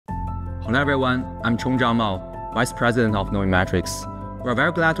Hello everyone, I'm Chongzhao Mao, Vice President of Noematrix. We are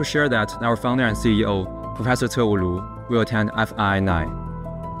very glad to share that our founder and CEO, Professor Ce Lu, will attend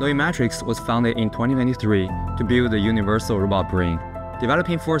FI9. Noematrix was founded in 2023 to build the universal robot brain,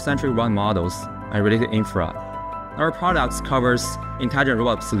 developing 4th-century robot models and related infra. Our products covers intelligent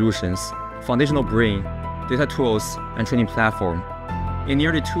robot solutions, foundational brain, data tools, and training platform. In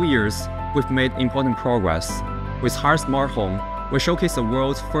nearly 2 years, we've made important progress. With Hard Smart Home, we showcase the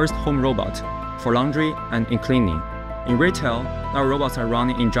world's first home robot for laundry and in cleaning. In retail, our robots are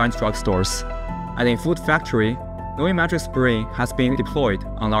running in giant drugstores. And in food factory, Noematrix brain has been deployed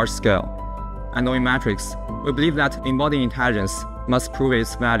on large scale. At Noematrix, we believe that embodied intelligence must prove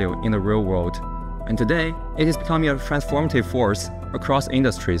its value in the real world. And today, it is becoming a transformative force across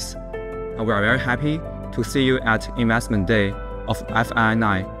industries. And we are very happy to see you at Investment Day of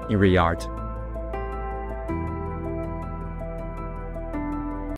FI9 in Riyadh.